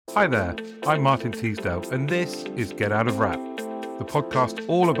Hi there, I'm Martin Teasdale, and this is Get Out of Wrap, the podcast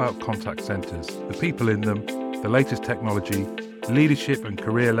all about contact centres, the people in them, the latest technology, leadership and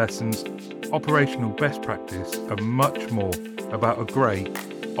career lessons, operational best practice, and much more about a great,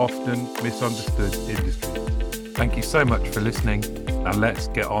 often misunderstood industry. Thank you so much for listening, and let's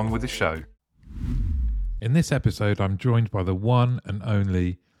get on with the show. In this episode, I'm joined by the one and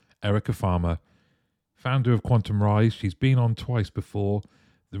only Erica Farmer, founder of Quantum Rise. She's been on twice before.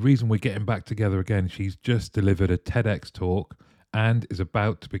 The reason we're getting back together again, she's just delivered a TEDx talk and is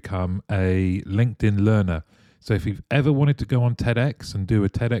about to become a LinkedIn learner. So if you've ever wanted to go on TEDx and do a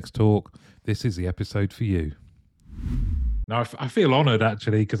TEDx talk, this is the episode for you. Now, I feel honoured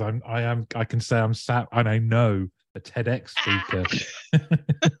actually, because I can say I'm sat and I know a TEDx speaker.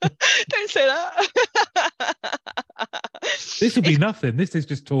 Don't say that. This will be nothing. This is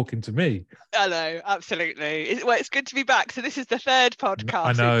just talking to me. I know, absolutely. It's good to be back. So this is the third podcast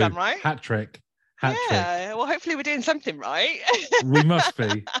I know. we've done, right? Hat trick. Yeah. Well, hopefully we're doing something right. We must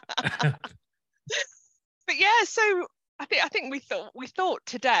be. But yeah, so I think we thought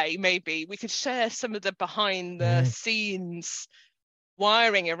today maybe we could share some of the behind the scenes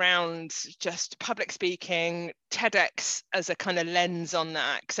wiring around just public speaking, TEDx as a kind of lens on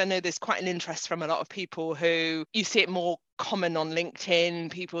that, because I know there's quite an interest from a lot of people who you see it more common on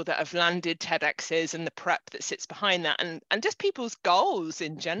LinkedIn, people that have landed TEDx's and the prep that sits behind that, and just people's goals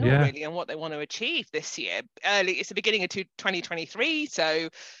in general, really, and what they want to achieve this year. It's the beginning of 2023, so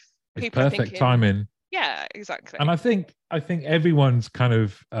it's perfect timing. Yeah, exactly. And I think everyone's kind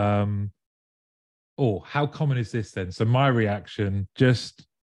of how common is this then? So my reaction, just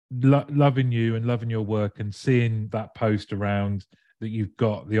loving you and loving your work and seeing that post around that you've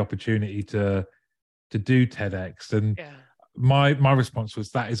got the opportunity to do TEDx, and my response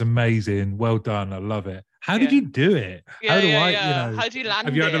was, that is amazing, well done, I love it. How did you do it? How do you land it?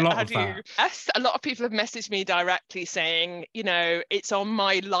 Have you had a lot of that? Yes, a lot of people have messaged me directly saying, it's on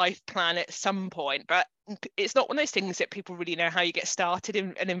my life plan at some point, but it's not one of those things that people really know how you get started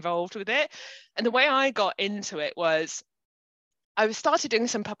and involved with it. And the way I got into it was I started doing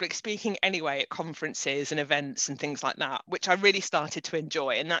some public speaking anyway at conferences and events and things like that, which I really started to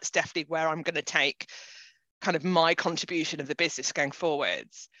enjoy. And that's definitely where I'm going to take kind of my contribution of the business going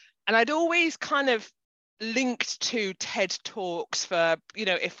forwards. And I'd always kind of linked to TED Talks for,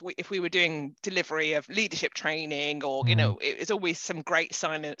 if we were doing delivery of leadership training, or, it was always some great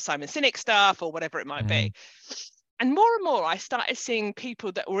Simon Sinek stuff or whatever it might be. And more I started seeing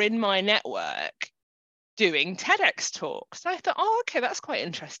people that were in my network doing TEDx talks. So I thought, okay, that's quite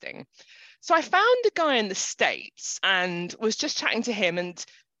interesting. So I found a guy in the States and was just chatting to him. And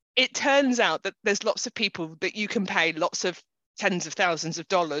it turns out that there's lots of people that you can pay lots of tens of thousands of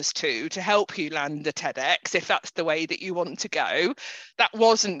dollars to help you land a TEDx, if that's the way that you want to go. That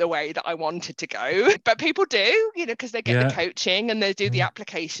wasn't the way that I wanted to go, but people do, because they get the coaching and they do the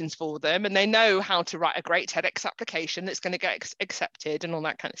applications for them, and they know how to write a great TEDx application that's going to get accepted and all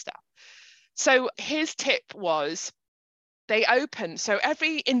that kind of stuff. So his tip was so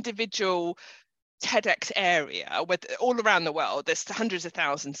every individual TEDx area, with all around the world, there's hundreds of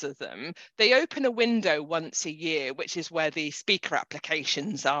thousands of them, they open a window once a year, which is where the speaker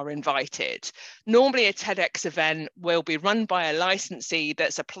applications are invited. Normally a TEDx event will be run by a licensee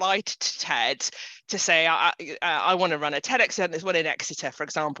that's applied to TED to say, I want to run a TEDx event. There's one in Exeter, for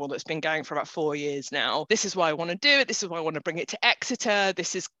example, that's been going for about 4 years now. This is why I want to do it. This is why I want to bring it to Exeter.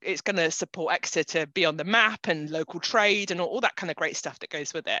 It's going to support Exeter to be on the map and local trade and all that kind of great stuff that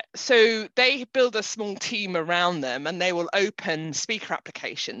goes with it. So they build a small team around them and they will open speaker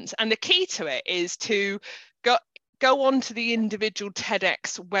applications. And the key to it is to go onto the individual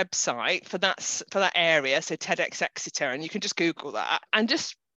TEDx website for that area, so TEDx Exeter, and you can just Google that and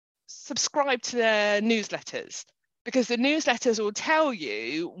just subscribe to their newsletters, because the newsletters will tell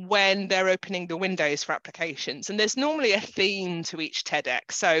you when they're opening the windows for applications. And there's normally a theme to each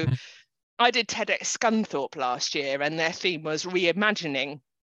TEDx. So I did TEDx Scunthorpe last year and their theme was reimagining.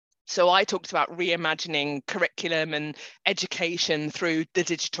 So I talked about reimagining curriculum and education through the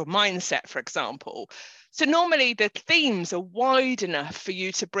digital mindset, for example. So normally the themes are wide enough for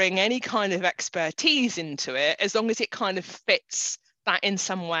you to bring any kind of expertise into it, as long as it kind of fits that in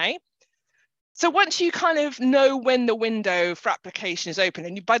some way. So once you kind of know when the window for application is open,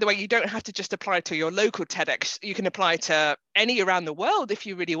 and by the way, you don't have to just apply to your local TEDx, you can apply to any around the world if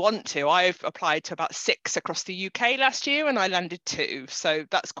you really want to. I've applied to about 6 across the UK last year and I landed 2. So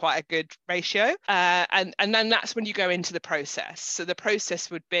that's quite a good ratio. And then that's when you go into the process. So the process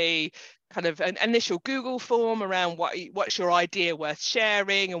would be kind of an initial Google form around what's your idea worth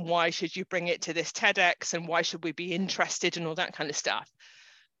sharing and why should you bring it to this TEDx and why should we be interested and all that kind of stuff.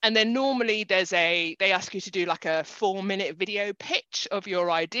 And then normally they ask you to do like a 4-minute video pitch of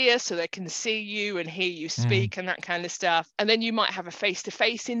your idea so they can see you and hear you speak and that kind of stuff. And then you might have a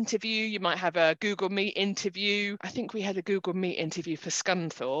face-to-face interview. You might have a Google Meet interview. I think we had a Google Meet interview for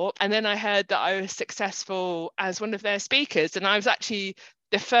Scunthorpe. And then I heard that I was successful as one of their speakers. And I was actually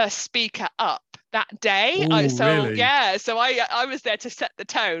the first speaker up that day. Ooh, really? Yeah, so I was there to set the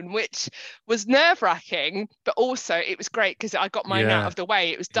tone, which was nerve-wracking, but also it was great because I got mine out of the way.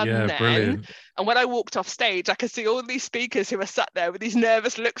 It was done then. Brilliant. And when I walked off stage, I could see all these speakers who were sat there with these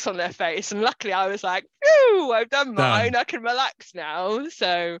nervous looks on their face. And luckily I was like, phew, I've done mine. I can relax now.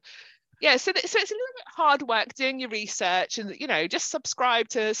 So yeah, so it's a little bit hard work doing your research and, you know, just subscribe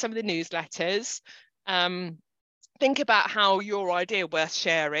to some of the newsletters. Think about how your idea worth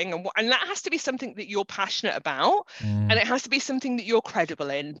sharing, and that has to be something that you're passionate about, and it has to be something that you're credible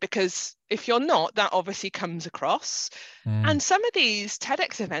in, because if you're not, that obviously comes across. And some of these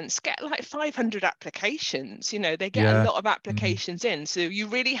TEDx events get like 500 applications, you know, they get a lot of applications in. So you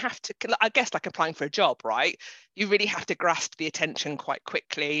really have to, I guess, like applying for a job, right? You really have to grasp the attention quite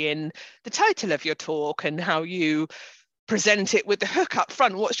quickly in the title of your talk and how you present it with the hook up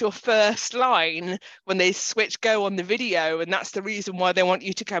front. What's your first line when they switch go on the video? And that's the reason why they want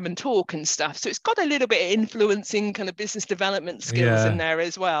you to come and talk and stuff. So it's got a little bit of influencing kind of business development skills in there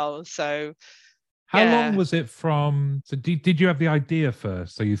as well. So how long was it from, so did you have the idea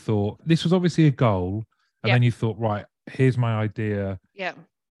first? So you thought, this was obviously a goal, and then you thought, right, here's my idea. Yeah.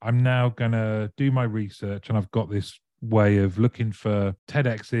 I'm now going to do my research, and I've got this way of looking for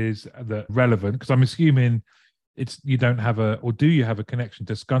TEDx's that relevant, because I'm assuming you don't have or do you have a connection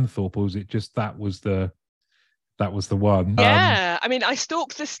to Scunthorpe, or is it just that was the one? Yeah, I mean, I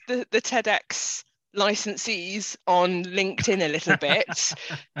stalked the TEDx licensees on LinkedIn a little bit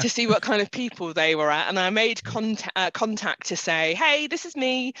to see what kind of people they were at, and I made contact to say, hey, this is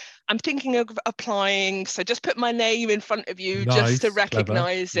me, I'm thinking of applying, so just put my name in front of you, just to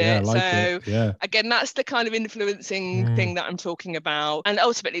recognize it. Again, that's the kind of influencing thing that I'm talking about. And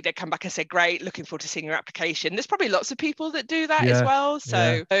ultimately they come back and say, great, looking forward to seeing your application. There's probably lots of people that do that as well.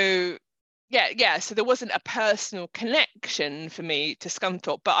 So so there wasn't a personal connection for me to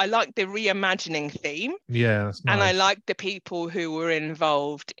Scunthorpe, but I like the reimagining theme. Yeah, that's nice. And I like the people who were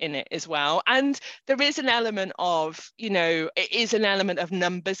involved in it as well. And there is an element of, you know, it is an element of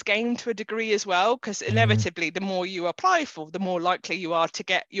numbers game to a degree as well, because inevitably the more you apply for, the more likely you are to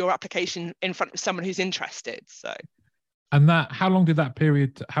get your application in front of someone who's interested. So. And how long did that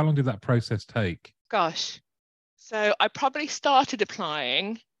process take? Gosh, so I probably started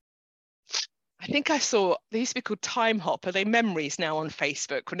applying. I think I saw, they used to be called Time Hop. Are they memories now on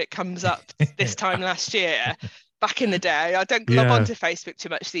Facebook when it comes up this time last year? Back in the day, I don't log onto Facebook too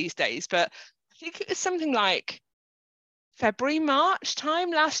much these days, but I think it was something like February, March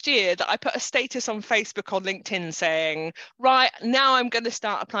time last year that I put a status on Facebook on LinkedIn saying, right, now I'm going to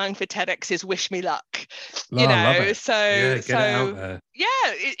start applying for TEDx's Wish Me Luck. You know, so get it out there.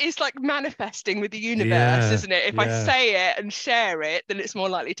 It's like manifesting with the universe, isn't it? If I say it and share it, then it's more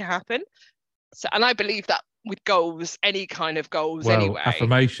likely to happen. So, and I believe that with goals, any kind of goals anyway.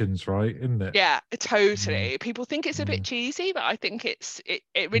 Affirmations, right? Isn't it? Yeah, totally. People think it's a bit cheesy, but I think it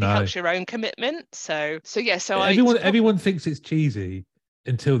really helps your own commitment. So everyone thinks it's cheesy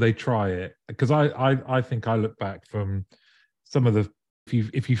until they try it. Because I think I look back from some of the,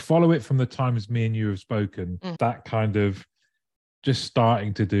 if you follow it from the times me and you have spoken, that kind of just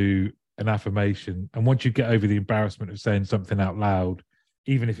starting to do an affirmation, and once you get over the embarrassment of saying something out loud,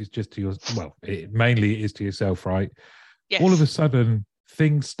 even if it's just to it mainly is to yourself, right? Yes. All of a sudden,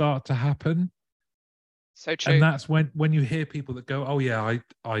 things start to happen. So true. And that's when you hear people that go, oh yeah,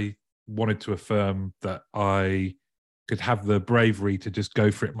 I wanted to affirm that I could have the bravery to just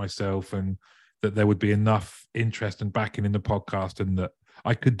go for it myself, and that there would be enough interest and backing in the podcast, and that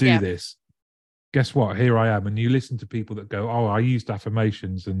I could do this. Guess what? Here I am. And you listen to people that go, oh, I used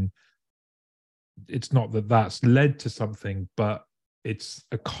affirmations, and it's not that that's led to something, but it's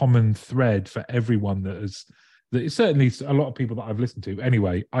a common thread for everyone that is certainly a lot of people that I've listened to.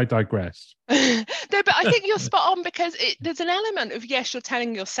 Anyway, I digress. No, but I think you're spot on, because there's an element of, yes, you're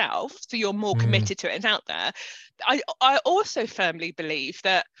telling yourself, so you're more committed to it and out there. I also firmly believe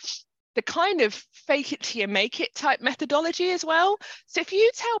that the kind of fake it till you make it type methodology as well. So if you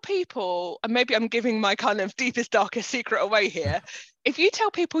tell people, and maybe I'm giving my kind of deepest, darkest secret away here, if you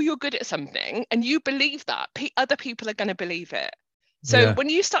tell people you're good at something and you believe that, other people are going to believe it. So when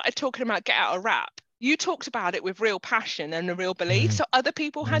you started talking about Get Out of Rap, you talked about it with real passion and a real belief. So other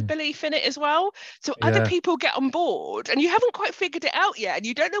people had belief in it as well. So other people get on board, and you haven't quite figured it out yet, and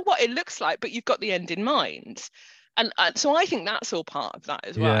you don't know what it looks like, but you've got the end in mind. And so I think that's all part of that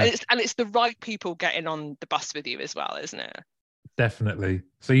as well. And it's the right people getting on the bus with you as well, isn't it? Definitely.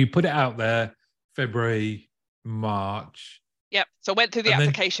 So you put it out there February, March. Yep. So I went through the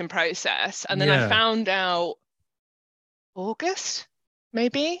application process, and then I found out August,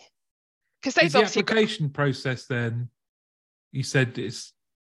 maybe. Because they've obviously the application process then, you said it's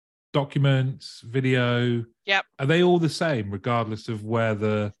documents, video. Yep. Are they all the same regardless of where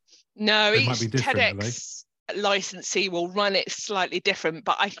No, each TEDx licensee will run it slightly different,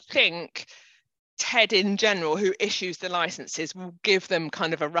 but I think TED in general, who issues the licenses, will give them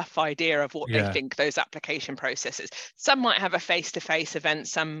kind of a rough idea of what they think those application processes. Some might have a face-to-face event,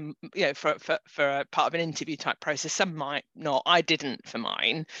 some, for a part of an interview type process, some might not. I didn't for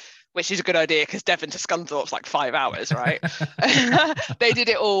mine, which is a good idea because Devon to Scunthorpe's like 5 hours, right? They did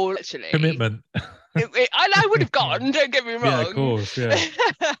it all literally. Commitment. I would have gone, don't get me wrong. Yeah, of course, yeah.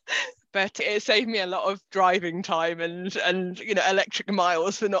 But it saved me a lot of driving time and electric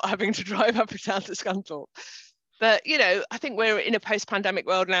miles for not having to drive up and down to Scunthorpe. But I think we're in a post-pandemic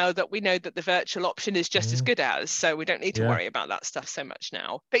world now that we know that the virtual option is just as good as, so we don't need to worry about that stuff so much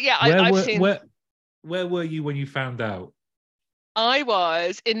now. But yeah, I've seen. Where were you when you found out? I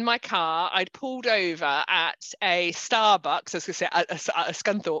was in my car. I'd pulled over at a Starbucks. I was going to say at a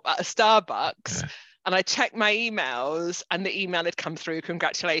Scunthorpe, at a Starbucks. And I checked my emails, and the email had come through.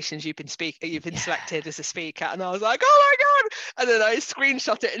 Congratulations, you've been selected as a speaker. And I was like, oh my God. And then I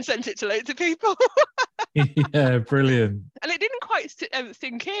screenshot it and sent it to loads of people. Yeah, brilliant. And it didn't quite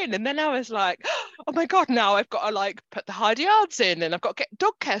sink in. And then I was like, oh my God, now I've got to put the hard yards in, and I've got to get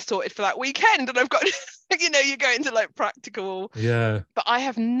dog care sorted for that weekend. And I've got, you go into practical. Yeah. But I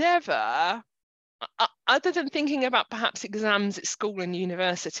have never, other than thinking about perhaps exams at school and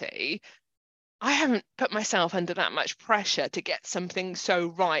university, I haven't put myself under that much pressure to get something so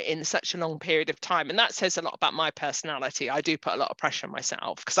right in such a long period of time. And that says a lot about my personality. I do put a lot of pressure on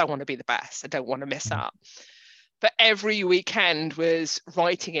myself because I want to be the best. I don't want to miss up. But every weekend was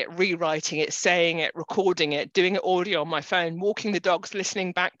writing it, rewriting it, saying it, recording it, doing it audio on my phone, walking the dogs,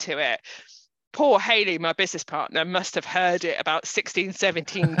 listening back to it. Poor Hayley, my business partner, must have heard it about 16,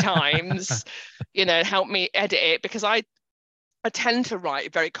 17 times, help me edit it, because I tend to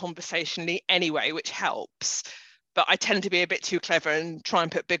write very conversationally anyway, which helps. But I tend to be a bit too clever and try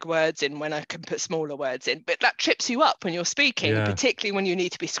and put big words in when I can put smaller words in. But that trips you up when you're speaking, particularly when you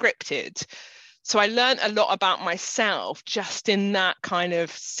need to be scripted. So I learned a lot about myself just in that kind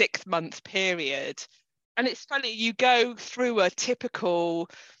of 6-month period. And it's funny, you go through a typical,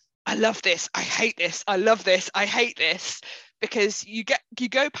 I love this, I hate this, I love this, I hate this. Because you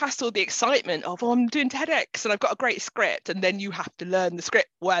go past all the excitement of, I'm doing TEDx and I've got a great script, and then you have to learn the script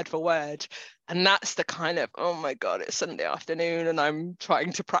word for word. And that's the kind of, oh my God, it's Sunday afternoon and I'm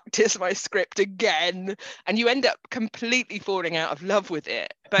trying to practice my script again. And you end up completely falling out of love with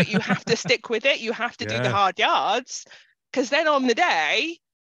it. But you have to stick with it. You have to do the hard yards, because then on the day,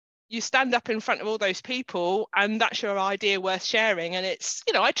 you stand up in front of all those people and that's your idea worth sharing. And it's,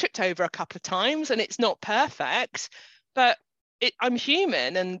 I tripped over a couple of times and it's not perfect, but I'm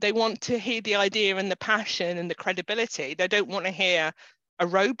human, and they want to hear the idea and the passion and the credibility. They don't want to hear a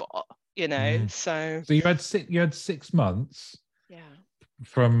robot, So you had 6 months. Yeah.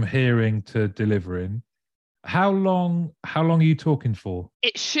 From hearing to delivering. How long are you talking for?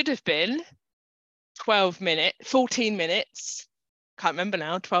 It should have been 14 minutes. Can't remember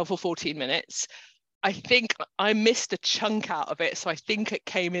now, 12 or 14 minutes. I think I missed a chunk out of it, so I think it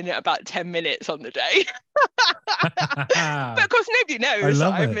came in at about 10 minutes on the day. But of course, nobody knows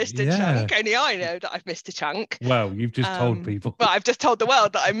that I've missed a chunk. Only I know that I've missed a chunk. Well, you've just told people. Well, I've just told the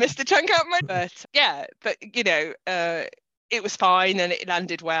world that I missed a chunk out of my. But it was fine and it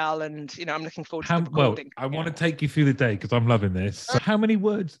landed well, and I'm looking forward to the recording. I want to take you through the day because I'm loving this. So how many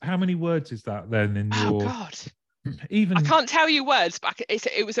words is that then in your? Oh God. Even I can't tell you words, but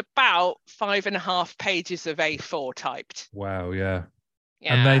it was about 5.5 pages of A4 typed. Wow, yeah.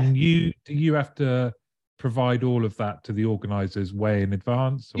 And then you have to provide all of that to the organisers way in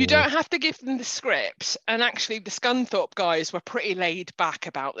advance? Or? You don't have to give them the script. And actually, the Scunthorpe guys were pretty laid back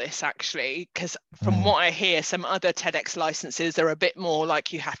about this, actually, because from what I hear, some other TEDx licenses are a bit more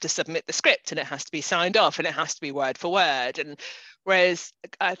like you have to submit the script and it has to be signed off and it has to be word for word. And whereas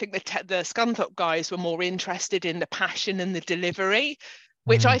I think the Scunthorpe guys were more interested in the passion and the delivery,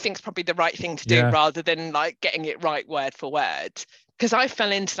 which I think is probably the right thing to do rather than getting it right word for word. Because I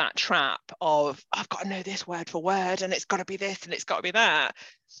fell into that trap of, I've got to know this word for word and it's got to be this and it's got to be that.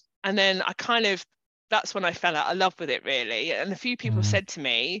 And then that's when I fell out of love with it, really. And a few people said to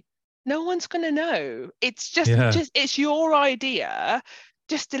me, no one's going to know. It's just it's your idea.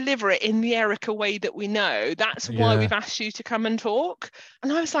 just deliver it in the Erica way that we know. That's why we've asked you to come and talk.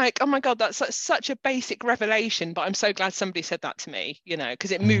 And I was like, oh my God, that's such a basic revelation, but I'm so glad somebody said that to me, you know,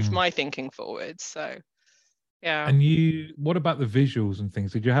 because it moved my thinking forward. So yeah. And what about the visuals and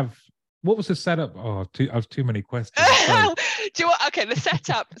things? Did you have, what was the setup? Oh, I have too many questions. Do you know what? Okay, the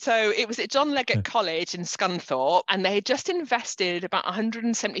setup. So it was at John Leggett College in Scunthorpe, and they had just invested about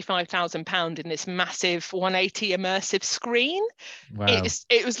 £175,000 in this massive 180 immersive screen. Wow.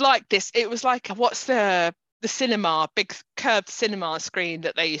 It was like this. It was like, what's the cinema, big curved cinema screen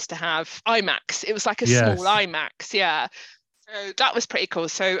that they used to have? IMAX. It was like a small IMAX. Yeah. So that was pretty cool.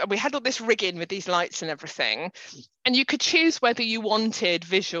 So we had all this rigging with these lights and everything, and you could choose whether you wanted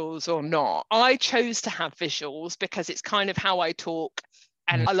visuals or not. I chose to have visuals because it's kind of how I talk,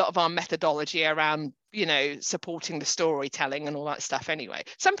 and a lot of our methodology around, you know, supporting the storytelling and all that stuff anyway.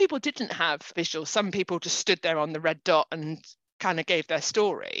 Some people didn't have visuals. Some people just stood there on the red dot and kind of gave their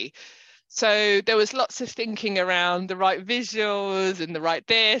story. So there was lots of thinking around the right visuals and the right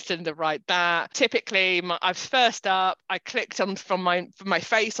this and the right that. Typically, I first up, I clicked on from my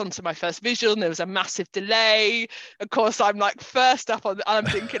face onto my first visual, and there was a massive delay. Of course, I'm like first up on. I'm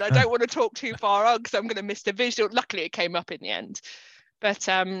thinking I don't want to talk too far on because I'm going to miss the visual. Luckily, it came up in the end. But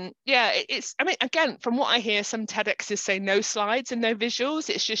yeah, it's, I mean, again, from what I hear, some TEDx's say no slides and no visuals.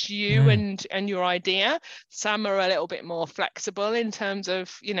 It's just you and your idea. Some are a little bit more flexible in terms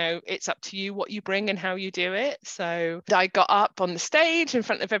of, you know, it's up to you what you bring and how you do it. So I got up on the stage in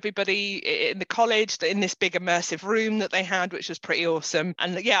front of everybody in the college, in this big immersive room that they had, which was pretty awesome.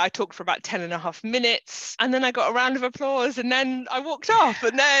 And yeah, I talked for about 10.5 minutes, and then I got a round of applause, and then I walked off,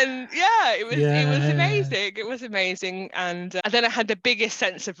 and then yeah, it was amazing. It was amazing. And then I had the biggest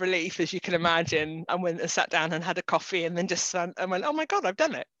sense of relief, as you can imagine. I went and sat down and had a coffee, and then just went, oh my God, I've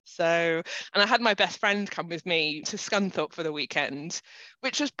done it. So, and I had my best friend come with me to Scunthorpe for the weekend,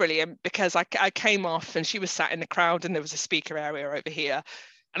 which was brilliant because I came off and she was sat in the crowd, and there was a speaker area over here.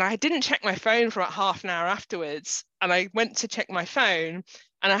 And I didn't check my phone for about half an hour afterwards. And I went to check my phone,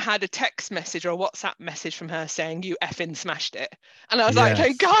 and I had a text message or a WhatsApp message from her saying, "You effing smashed it." And I was like,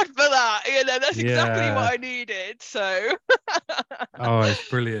 thank God for that. You know, that's exactly what I needed. So. Oh, it's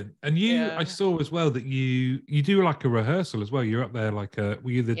brilliant. And I saw as well that you do like a rehearsal as well. You're up there like were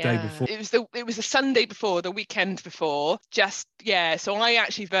you the day before? It was the Sunday before, the weekend before. So I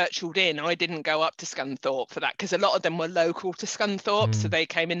actually virtualed in. I didn't go up to Scunthorpe for that because a lot of them were local to Scunthorpe. So they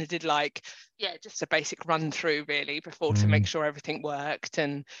came in and did just a basic run through really before to make sure everything worked.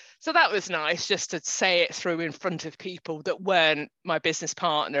 And so that was nice, just to say it through in front of people that weren't my business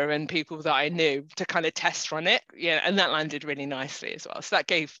partner and people that I knew, to kind of test run it. Yeah, and that landed really nicely as well. So that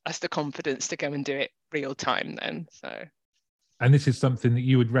gave us the confidence to go and do it real time then. So. And this is something that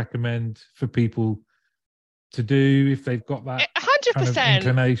you would recommend for people to do if they've got that 100% kind of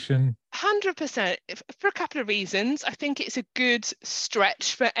inclination? 100%, for a couple of reasons. I think it's a good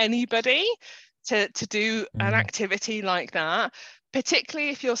stretch for anybody to do an activity like that,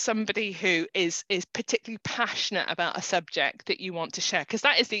 particularly if you're somebody who is particularly passionate about a subject that you want to share, because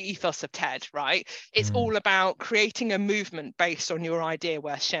that is the ethos of TED, right? It's all about creating a movement based on your idea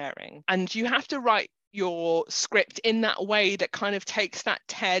worth sharing. And you have to write your script in that way that kind of takes that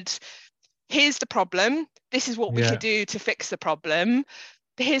TED, here's the problem, this is what we could do to fix the problem,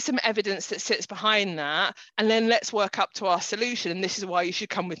 here's some evidence that sits behind that, and then let's work up to our solution, and this is why you should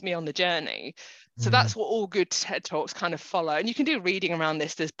come with me on the journey. So that's what all good TED Talks kind of follow. And you can do reading around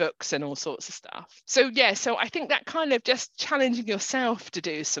this, there's books and all sorts of stuff. So so I think that kind of just challenging yourself to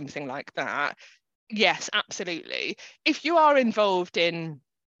do something like that, yes, absolutely. If you are involved in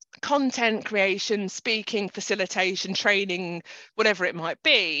content creation, speaking, facilitation, training, whatever it might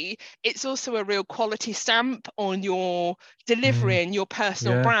be, it's also a real quality stamp on your delivery and your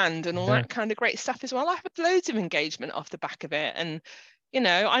personal brand and all that kind of great stuff as well. I've had loads of engagement off the back of it, and you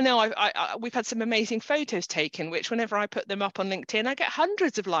know, I know we've had some amazing photos taken, which whenever I put them up on LinkedIn, I get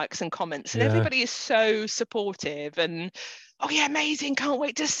hundreds of likes and comments, and everybody is so supportive and, oh yeah, amazing, can't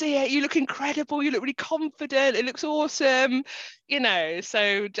wait to see it, you look incredible, you look really confident, it looks awesome, you know.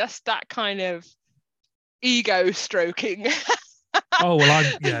 So just that kind of ego stroking. Oh well,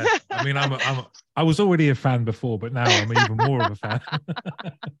 I mean, I was already a fan before, but now I'm even more of a fan.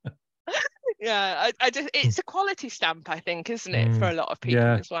 Yeah, I just, it's a quality stamp, I think, isn't it, for a lot of people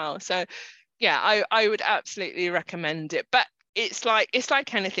as well. So yeah, I would absolutely recommend it. But it's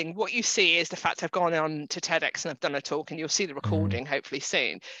like anything, what you see is the fact I've gone on to TEDx and I've done a talk, and you'll see the recording hopefully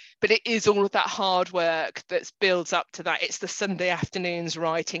soon. But it is all of that hard work that builds up to that. It's the Sunday afternoons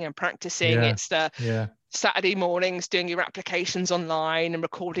writing and practicing. It's the Saturday mornings doing your applications online and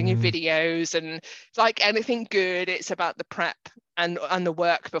recording your videos. And like anything good, it's about the prep and the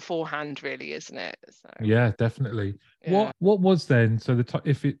work beforehand, really, isn't it? So Yeah, definitely. yeah. What was then? So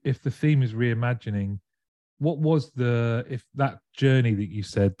if the theme is reimagining, what was if that journey that you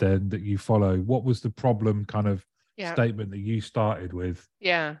said then that you follow, what was the problem kind of Yeah. statement that you started with?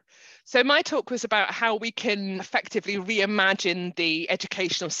 Yeah. So my talk was about how we can effectively reimagine the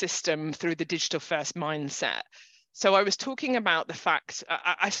educational system through the digital first mindset. So I was talking about the fact,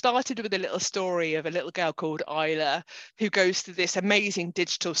 I started with a little story of a little girl called Isla who goes to this amazing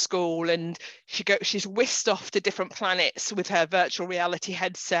digital school, and she's whisked off to different planets with her virtual reality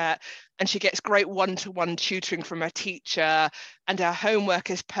headset, and she gets great one-to-one tutoring from her teacher, and her homework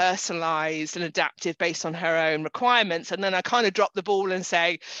is personalized and adaptive based on her own requirements. And then I kind of drop the ball and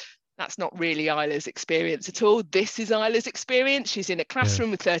say, that's not really Isla's experience at all. This is Isla's experience. She's in a Yeah.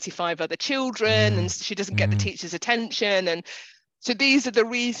 classroom with 35 other children, and she doesn't get the teacher's attention. And so these are the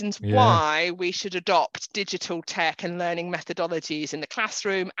reasons Yeah. why we should adopt digital tech and learning methodologies in the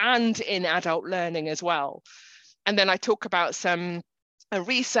classroom and in adult learning as well. And then I talk about some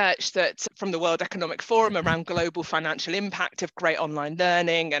research that from the World Economic Forum around global financial impact of great online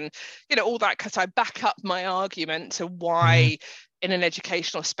learning, and all that, because I back up my argument to why in an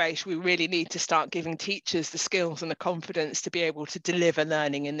educational space we really need to start giving teachers the skills and the confidence to be able to deliver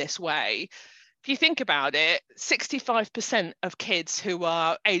learning in this way. If you think about it, 65% of kids who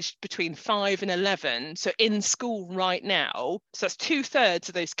are aged between 5 and 11, so in school right now, so that's 2/3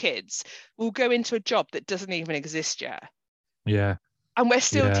 of those kids, will go into a job that doesn't even exist yet. Yeah. And we're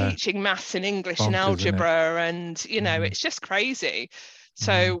still Yeah. teaching maths and English and Bonkers, isn't it? algebra, and it's just crazy.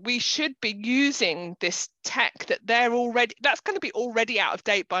 So we should be using this tech that's going to be already out of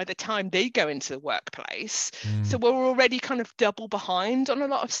date by the time they go into the workplace. So we're already kind of double behind on a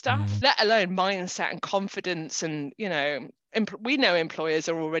lot of stuff, let alone mindset and confidence. And we know employers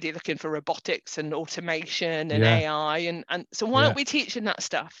are already looking for robotics and automation and AI, and so why aren't we teaching that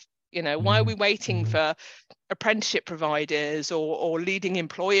stuff? Why are we waiting for apprenticeship providers or leading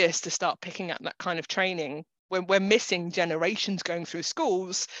employers to start picking up that kind of training when we're missing generations going through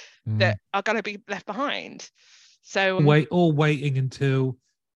schools that are going to be left behind? So waiting until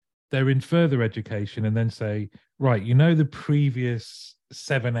they're in further education and then say, right, the previous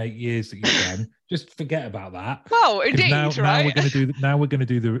 7-8 years that you've done, just forget about that. Well, indeed, now right? we're going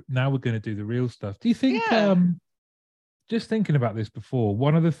to do the real stuff. Do you think just thinking about this before,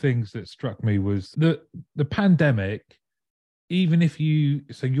 one of the things that struck me was the pandemic, even if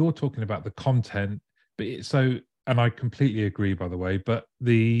you're talking about the content, but and I completely agree, by the way, but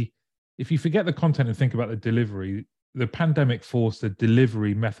if you forget the content and think about the delivery, the pandemic forced the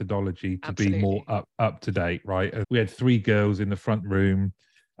delivery methodology to be more up to date, right? We had 3 girls in the front room,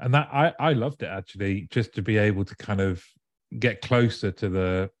 and that I loved it, actually, just to be able to kind of get closer to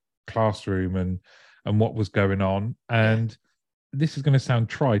the classroom and what was going on. And this is going to sound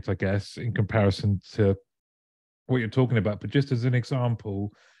trite, I guess, in comparison to what you're talking about, but just as an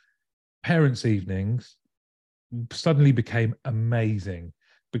example, parents' evenings suddenly became amazing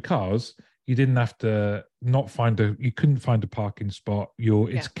because you didn't have to you couldn't find a parking spot.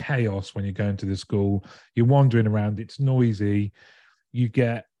 It's chaos when you're going to the school. You're wandering around, it's noisy, you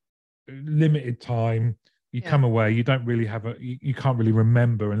get limited time, you come away, you don't really you can't really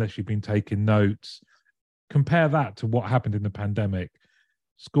remember unless you've been taking notes. Compare that to what happened in the pandemic.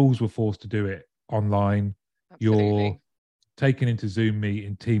 Schools were forced to do it online. Absolutely. You're taken into Zoom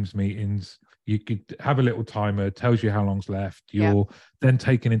meeting, Teams meetings. You could have a little timer, tells you how long's left. You're then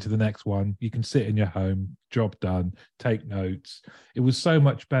taken into the next one. You can sit in your home, job done, take notes. It was so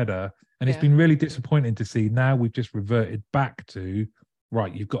much better. And it's been really disappointing to see now we've just reverted back to,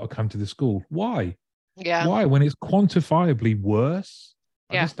 right, you've got to come to the school. Why? Yeah. Why? When it's quantifiably worse?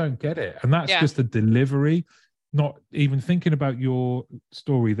 I just don't get it. And that's just the delivery. Not even thinking about your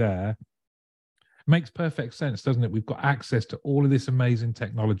story there. Makes perfect sense, doesn't it? We've got access to all of this amazing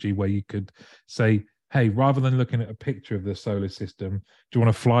technology where you could say, hey, rather than looking at a picture of the solar system, do you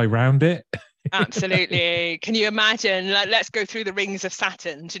want to fly around it? Absolutely. Can you imagine? Let's go through the rings of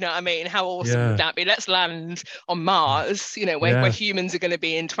Saturn. Do you know what I mean? How awesome would that be? Let's land on Mars, where humans are going to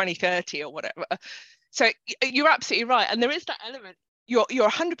be in 2030 or whatever. So you're absolutely right. And there is that element. You're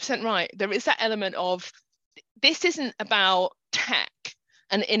 100% right. There is that element of, this isn't about tech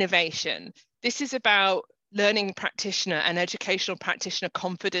and innovation. This is about learning practitioner and educational practitioner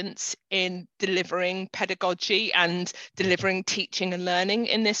confidence in delivering pedagogy and delivering teaching and learning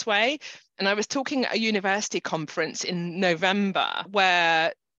in this way. And I was talking at a university conference in November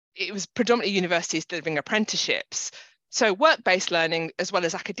where it was predominantly universities delivering apprenticeships. So work-based learning as well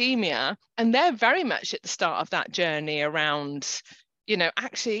as academia. And they're very much at the start of that journey around,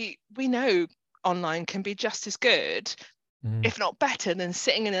 actually, we know online can be just as good. if not better than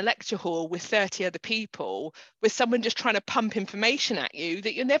sitting in a lecture hall with 30 other people, with someone just trying to pump information at you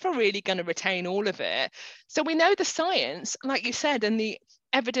that you're never really going to retain all of it. So we know the science, like you said, and the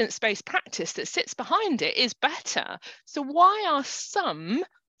evidence-based practice that sits behind it is better. So why are some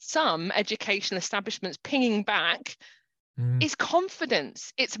educational establishments pinging back? It's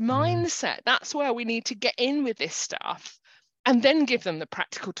confidence, it's mindset. That's where we need to get in with this stuff, and then give them the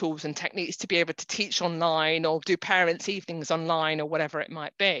practical tools and techniques to be able to teach online or do parents' evenings online or whatever it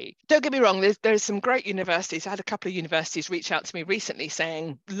might be. Don't get me wrong, there's some great universities. I had a couple of universities reach out to me recently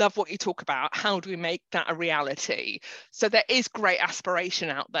saying, love what you talk about. How do we make that a reality? So there is great aspiration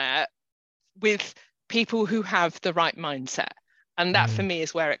out there with people who have the right mindset. And that for me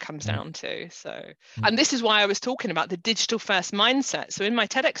is where it comes down to. So, and this is why I was talking about the digital first mindset. So in my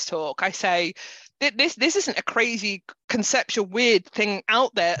TEDx talk, I say, this isn't a crazy conceptual weird thing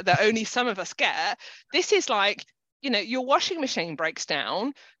out there that only some of us get. This is like, your washing machine breaks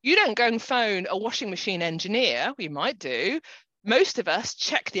down. You don't go and phone a washing machine engineer. We might do. Most of us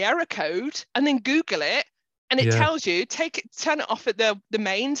check the error code and then Google it. And it tells you, turn it off at the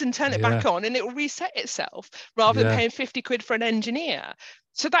mains and turn it back on, and it will reset itself rather than paying 50 quid for an engineer.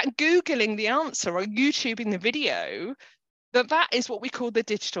 So that Googling the answer or YouTubing the video, that is what we call the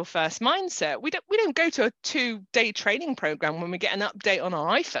digital first mindset. We don't go to a 2-day training program when we get an update on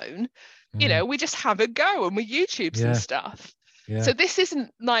our iPhone. We just have a go and we YouTube some stuff. So this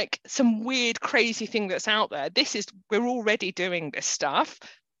isn't like some weird, crazy thing that's out there. We're already doing this stuff.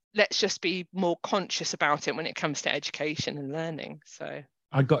 Let's just be more conscious about it when it comes to education and learning. So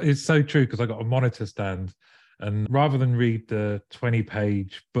it's so true, because I got a monitor stand, and rather than read the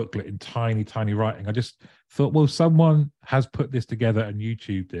 20-page booklet in tiny, tiny writing, I just thought, well, someone has put this together and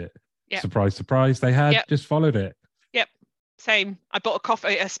YouTubed it. Yep. Surprise, surprise. They had just followed it. Yep. Same. I bought a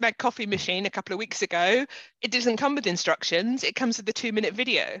Smeg coffee machine a couple of weeks ago. It doesn't come with instructions. It comes with a 2-minute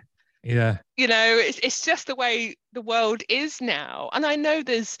video. Yeah. It's just the way the world is now. And I know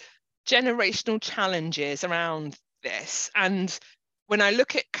there's generational challenges around this. And when I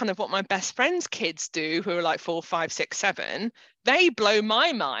look at kind of what my best friends' kids do, who are like 4, 5, 6, 7, they blow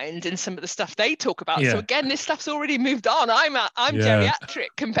my mind in some of the stuff they talk about. So again, this stuff's already moved on. I'm geriatric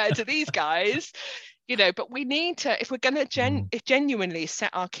compared to these guys, but we need to, if we're going to genuinely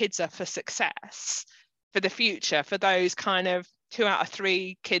set our kids up for success for the future, for those kind of 2 out of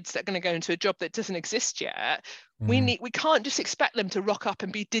 3 kids that are going to go into a job that doesn't exist yet, we can't just expect them to rock up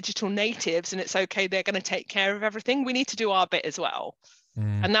and be digital natives and it's okay, they're going to take care of everything. We need to do our bit as well.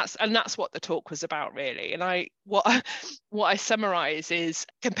 And that's what the talk was about, really. And what I summarize is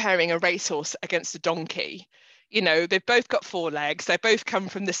comparing a racehorse against a donkey. They've both got 4 legs, they both come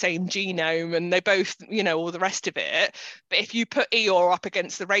from the same genome, and they both, all the rest of it. But if you put Eeyore up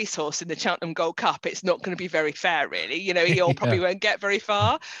against the racehorse in the Cheltenham Gold Cup, it's not going to be very fair, really. Eeyore probably won't get very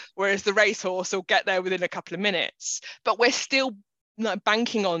far, whereas the racehorse will get there within a couple of minutes. But we're still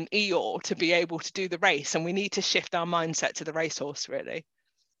banking on Eeyore to be able to do the race, and we need to shift our mindset to the racehorse, really.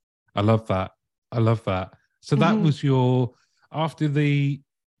 I love that. So that was your, after the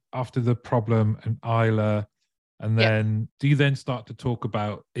problem and Isla. And then do you then start to talk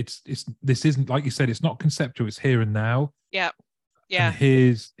about this isn't, like you said, it's not conceptual, it's here and now. Yeah. And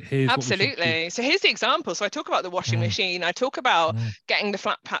here's absolutely. So here's the example. So I talk about the washing machine. I talk about getting the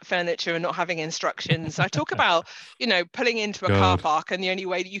flat pack furniture and not having instructions. I talk about, pulling into a car park and the only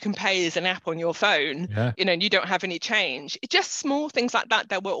way that you can pay is an app on your phone, and you don't have any change. It's just small things like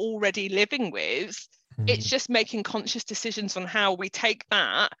that we're already living with. It's just making conscious decisions on how we take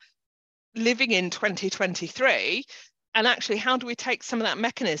that living in 2023, and actually how do we take some of that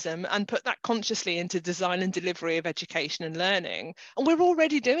mechanism and put that consciously into design and delivery of education and learning. And we're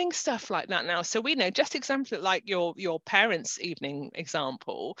already doing stuff like that now. So we know, just example like your parents' evening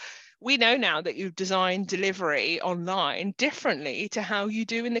example, we know now that you design delivery online differently to how you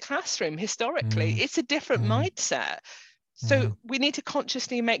do in the classroom historically. It's a different mindset. So we need to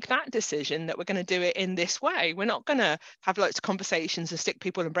consciously make that decision that we're going to do it in this way. We're not going to have lots of conversations and stick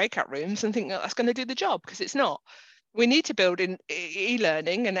people in breakout rooms and think that that's going to do the job, because it's not. We need to build in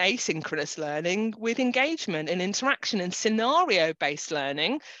e-learning and asynchronous learning with engagement and interaction and scenario-based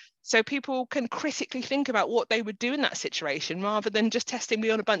learning, so people can critically think about what they would do in that situation rather than just testing me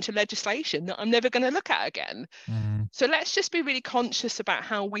on a bunch of legislation that I'm never going to look at again. So let's just be really conscious about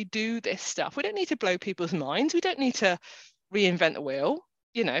how we do this stuff. We don't need to blow people's minds. We don't need to reinvent the wheel,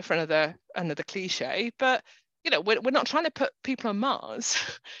 for another cliche, but we're not trying to put people on Mars.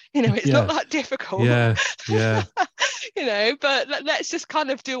 It's not that difficult. But let's just kind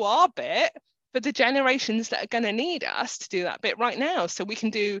of do our bit for the generations that are going to need us to do that bit right now, so we can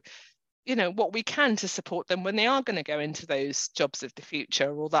do what we can to support them when they are going to go into those jobs of the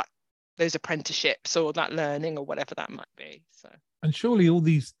future, or those apprenticeships, or that learning, or whatever that might be. So, and surely all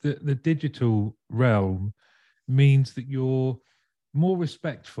these the digital realm means that you're more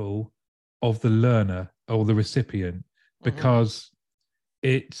respectful of the learner or the recipient, because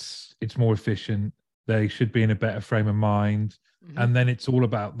it's more efficient. They should be in a better frame of mind, and then it's all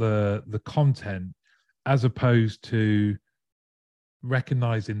about the content, as opposed to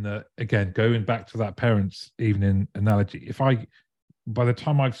recognizing that, again, going back to that parents' evening analogy, by the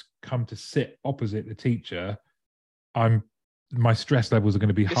time I've come to sit opposite the teacher, my stress levels are going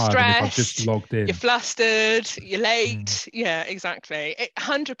to be higher than if I've just logged in. You're flustered, you're late. Yeah, exactly.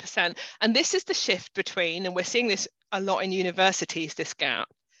 100%. And this is the shift between, and we're seeing this a lot in universities, this gap.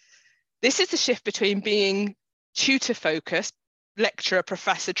 This is the shift between being tutor focused, lecturer,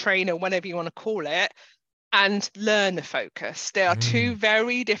 professor, trainer, whatever you want to call it, and learner focused. They are two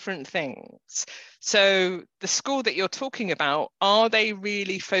very different things. So the school that you're talking about, are they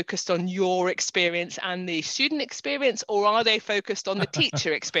really focused on your experience and the student experience, or are they focused on the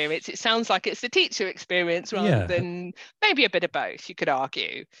teacher experience? It sounds like it's the teacher experience rather than maybe a bit of both, you could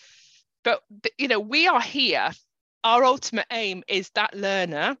argue. But, we are here. Our ultimate aim is that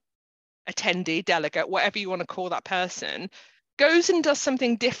learner, attendee, delegate, whatever you want to call that person, goes and does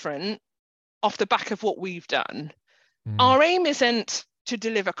something different off the back of what we've done. Our aim isn't to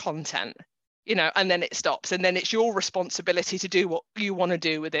deliver content, and then it stops, and then it's your responsibility to do what you want to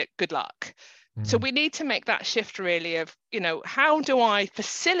do with it. Good luck. So we need to make that shift really of, how do I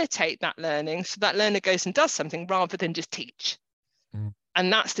facilitate that learning so that learner goes and does something rather than just teach?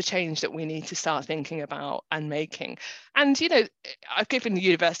 And that's the change that we need to start thinking about and making. And, I've given the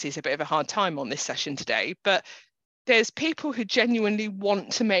universities a bit of a hard time on this session today, but there's people who genuinely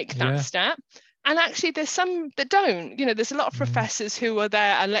want to make that step. And actually, there's some that don't. There's a lot of professors who are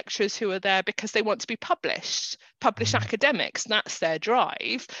there and lecturers who are there because they want to be published academics. That's their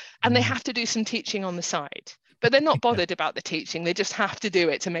drive. And they have to do some teaching on the side. But they're not bothered about the teaching. They just have to do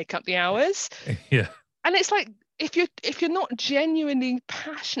it to make up the hours. Yeah. And it's like, if you're not genuinely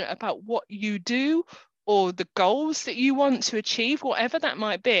passionate about what you do or the goals that you want to achieve, whatever that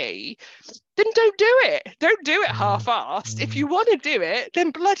might be, then don't do it. Don't do it half-assed. If you want to do it,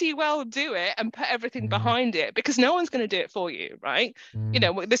 then bloody well do it and put everything behind it, because no one's going to do it for you, right?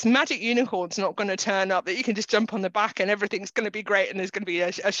 This magic unicorn's not going to turn up that you can just jump on the back and everything's going to be great and there's going to be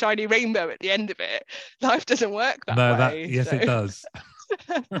a shiny rainbow at the end of it. Life doesn't work that way. Yes, it does.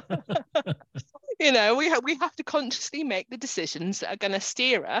 We have to consciously make the decisions that are going to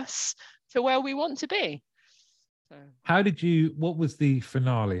steer us to where we want to be. So. What was the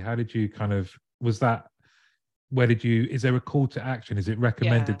finale? How did you is there a call to action? Is it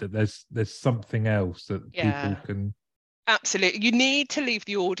recommended that there's something else that people can? Absolutely. You need to leave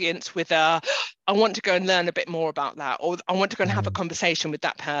the audience with I want to go and learn a bit more about that, or I want to go and have a conversation with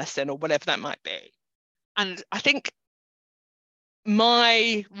that person, or whatever that might be. And I think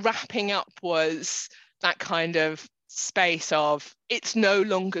my wrapping up was that kind of space of, it's no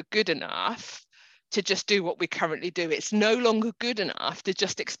longer good enough to just do what we currently do. It's no longer good enough to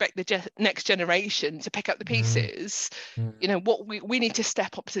just expect the next generation to pick up the pieces. What we need to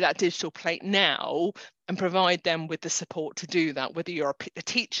step up to that digital plate now and provide them with the support to do that, whether you're a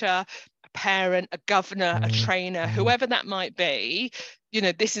teacher, a parent, a governor, a trainer, whoever that might be.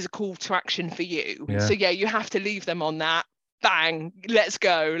 This is a call to action for you. So you have to leave them on that. Bang, let's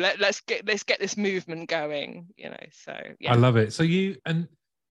go. Let's get this movement going. So I love it. So and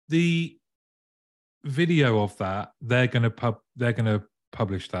the video of that, they're gonna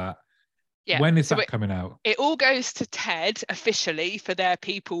publish that. When is that coming out? It all goes to TED officially for their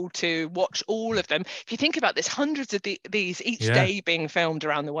people to watch, all of them. If you think about this, hundreds of these each day being filmed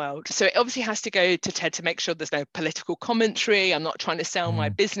around the world. So it obviously has to go to TED to make sure there's no political commentary. I'm not trying to sell my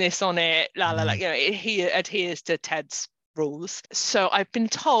business on it. It adheres to TED's rules. So I've been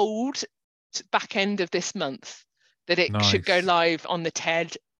told back end of this month that it should go live on the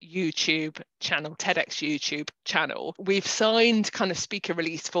TED YouTube channel, TEDx YouTube channel. We've signed kind of speaker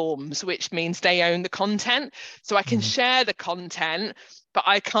release forms, which means they own the content. So I can share the content, but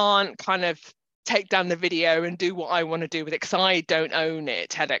I can't kind of take down the video and do what I want to do with it, because I don't own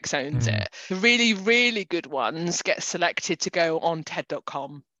it. TEDx owns it. The really, really good ones get selected to go on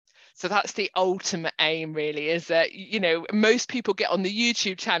TED.com. So that's the ultimate aim, really, is that, most people get on the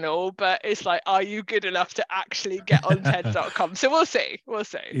YouTube channel, but it's like, are you good enough to actually get on TED.com? So we'll see.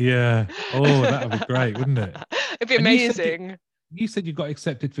 Yeah. Oh, that would be great, wouldn't it? It'd be amazing. You said you got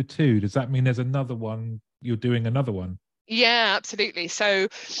accepted for 2. Does that mean there's another one? You're doing another one? Yeah, absolutely. So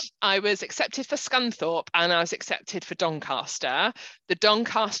I was accepted for Scunthorpe and I was accepted for Doncaster. The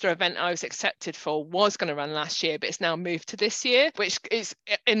Doncaster event I was accepted for was going to run last year, but it's now moved to this year, which is,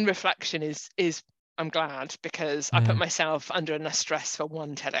 in reflection, is I'm glad, because I put myself under enough stress for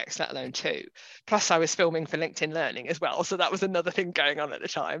one TEDx, let alone two. Plus I was filming for LinkedIn Learning as well. So that was another thing going on at the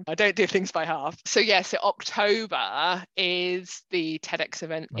time. I don't do things by half. So yeah, so October is the TEDx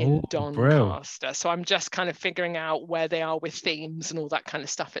event in Doncaster. So I'm just kind of figuring out where they are with themes and all that kind of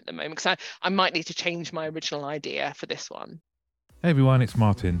stuff at the moment, because I might need to change my original idea for this one. Hey everyone, it's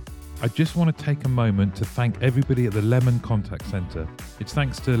Martin. I just want to take a moment to thank everybody at the Lemon Contact Centre. It's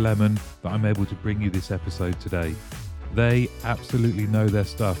thanks to Lemon that I'm able to bring you this episode today. They absolutely know their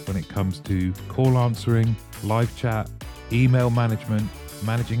stuff when it comes to call answering, live chat, email management,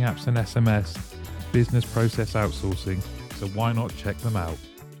 managing apps and SMS, business process outsourcing. So why not check them out?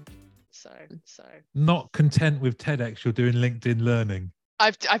 So not content with TEDx, you're doing LinkedIn Learning.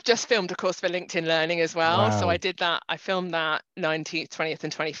 I've just filmed a course for LinkedIn Learning as well. Wow. So I did that. I filmed that 19th, 20th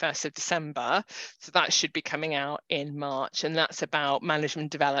and 21st of December. So that should be coming out in March. And that's about management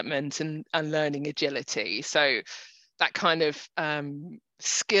development and learning agility. So that kind of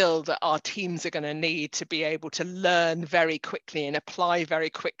skill that our teams are going to need to be able to learn very quickly and apply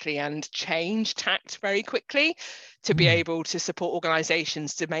very quickly and change tact very quickly to be able to support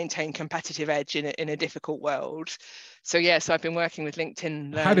organizations to maintain competitive edge in a difficult world. So so I've been working with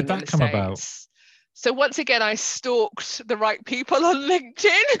LinkedIn Learning. How did that come about? So once again, I stalked the right people on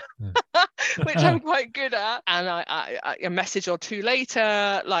LinkedIn, which I'm quite good at. And I a message or two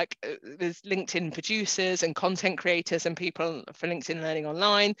later, like there's LinkedIn producers and content creators and people for LinkedIn Learning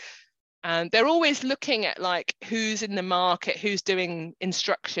Online. And they're always looking at like who's in the market, who's doing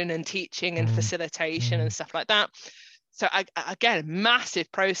instruction and teaching and facilitation and stuff like that. So again,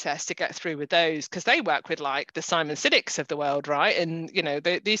 massive process to get through with those, because they work with like the Simon Sinek's of the world, right? And, you know,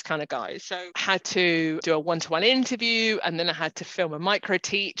 these kind of guys. So I had to do a one-to-one interview, and then I had to film a micro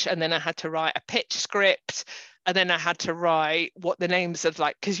teach, and then I had to write a pitch script. And then I had to write what the names of,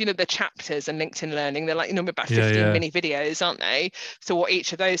 like, because, you know, the chapters and LinkedIn Learning, they're like, you know, about 15 mini videos, aren't they? So what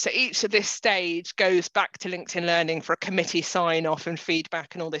each of those, so each of this stage goes back to LinkedIn Learning for a committee sign off and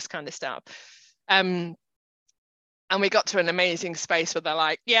feedback and all this kind of stuff. And we got to an amazing space where they're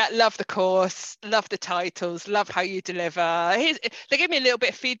like, yeah, love the course, love the titles, love how you deliver. They gave me a little bit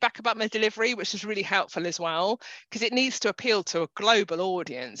of feedback about my delivery, which was really helpful as well, because it needs to appeal to a global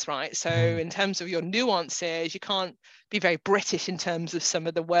audience, right? So in terms of your nuances, you can't be very British in terms of some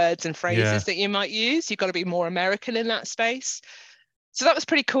of the words and phrases that you might use. You've got to be more American in that space. So that was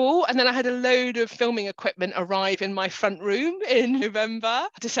pretty cool. And then I had a load of filming equipment arrive in my front room in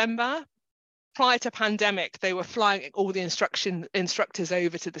December. Prior to pandemic, they were flying all the instructors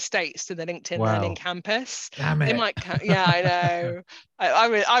over to the States to the LinkedIn Learning campus. Damn it. They might, I know.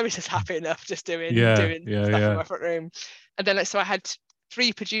 I was just happy enough just doing stuff in my front room. And then so I had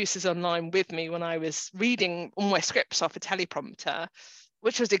 3 producers online with me when I was reading all my scripts off a teleprompter,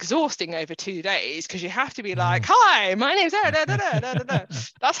 which was exhausting over 2 days, because you have to be like, hi, my name's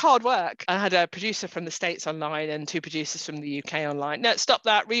That's hard work. I had a producer from the States online and 2 producers from the UK online. No, stop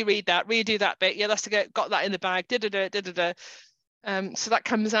that, reread that, redo that bit. Yeah, that's got that in the bag. So that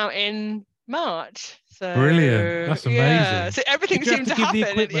comes out in March. So brilliant. That's amazing. Yeah. So everything seemed to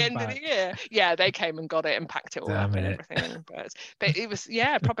happen at the end back? of the year. Yeah, they came and got it and packed it all up and everything. But it was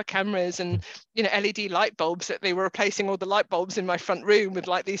proper cameras and, you know, LED light bulbs, that they were replacing all the light bulbs in my front room with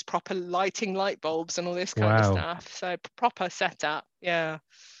like these proper lighting light bulbs and all this kind of stuff. So proper setup. Yeah.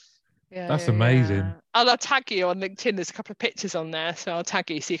 Yeah, that's amazing. Yeah. I'll tag you on LinkedIn. There's a couple of pictures on there, so I'll tag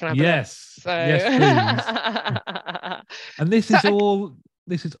you so you can have a look. So. Yes, please. And this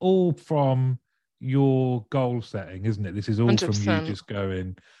is all from your goal setting, isn't it? This is all 100%. From you just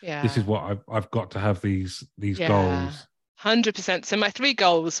going, this is what I've got to have these goals. 100%. So my 3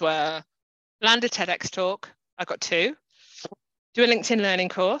 goals were land a TEDx talk. I got 2. Do a LinkedIn Learning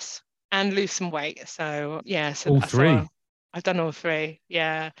course and lose some weight. So so all 3. I've done all 3.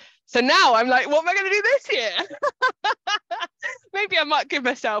 Yeah. So now I'm like, what am I going to do this year? Maybe I might give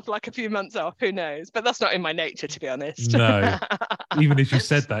myself like a few months off. Who knows? But that's not in my nature, to be honest. No. Even as you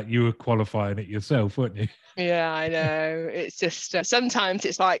said that, you were qualifying it yourself, weren't you? Yeah, I know. It's just sometimes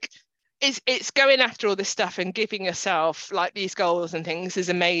it's like it's going after all this stuff and giving yourself like these goals and things is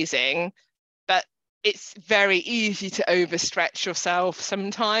amazing. But it's very easy to overstretch yourself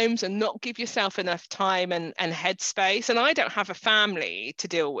sometimes and not give yourself enough time and headspace. And I don't have a family to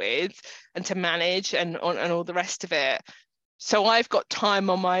deal with and to manage and all the rest of it. So I've got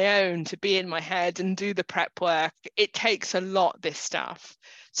time on my own to be in my head and do the prep work. It takes a lot, this stuff.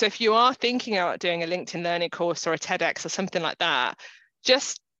 So if you are thinking about doing a LinkedIn Learning course or a TEDx or something like that,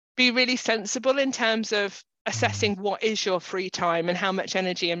 just be really sensible in terms of assessing what is your free time and how much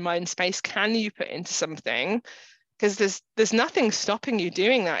energy and mind space can you put into something. Because there's nothing stopping you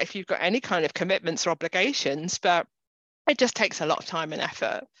doing that if you've got any kind of commitments or obligations, but it just takes a lot of time and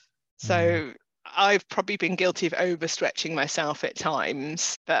effort. So I've probably been guilty of overstretching myself at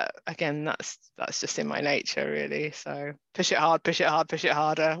times, but again, that's just in my nature, really. So push it hard, push it hard, push it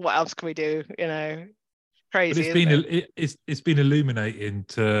harder. What else can we do? Crazy. But it's been illuminating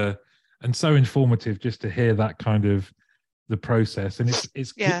and so informative just to hear that kind of the process. And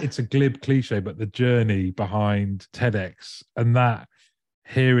it's a glib cliche, but the journey behind TEDx and that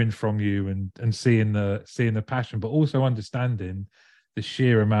hearing from you and seeing the passion, but also understanding the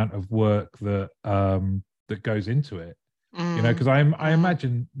sheer amount of work that goes into it. Because I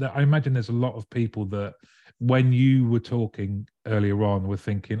imagine there's a lot of people that when you were talking earlier on were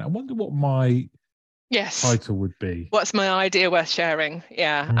thinking, I wonder what my title would be. What's my idea worth sharing?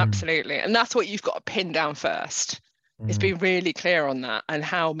 Yeah, absolutely. And that's what you've got to pin down first, is be really clear on that and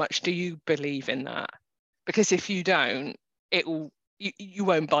how much do you believe in that? Because if you don't, you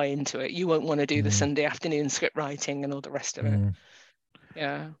won't buy into it. You won't want to do the Sunday afternoon script writing and all the rest of it.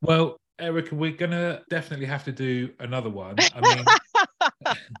 Yeah. Well, Erica, we're gonna definitely have to do another one. I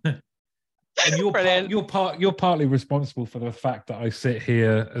mean, and you're partly responsible for the fact that I sit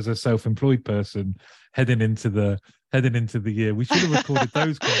here as a self-employed person heading into the year. We should have recorded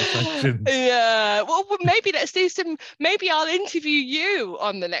those conversations. Yeah. Well, maybe let's do some. Maybe I'll interview you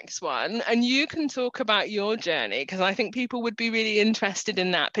on the next one, and you can talk about your journey, because I think people would be really interested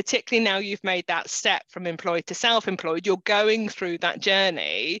in that. Particularly now you've made that step from employed to self-employed, you're going through that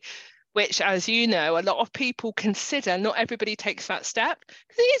journey, which, as you know, a lot of people consider. Not everybody takes that step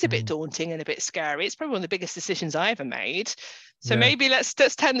because it is a bit daunting and a bit scary. It's probably one of the biggest decisions I ever made. So maybe let's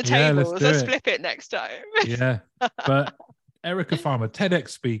turn the tables. Let's flip it next time. Yeah. But Erica Farmer, TEDx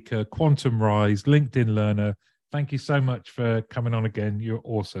speaker, Quantum Rise, LinkedIn learner. Thank you so much for coming on again. You're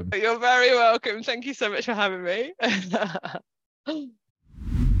awesome. You're very welcome. Thank you so much for having me.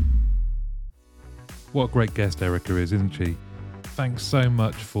 What a great guest Erica is, isn't she? Thanks so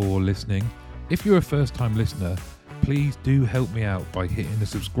much for listening. If you're a first-time listener, please do help me out by hitting the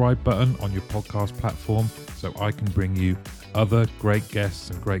subscribe button on your podcast platform so I can bring you other great guests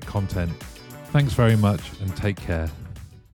and great content. Thanks very much and take care.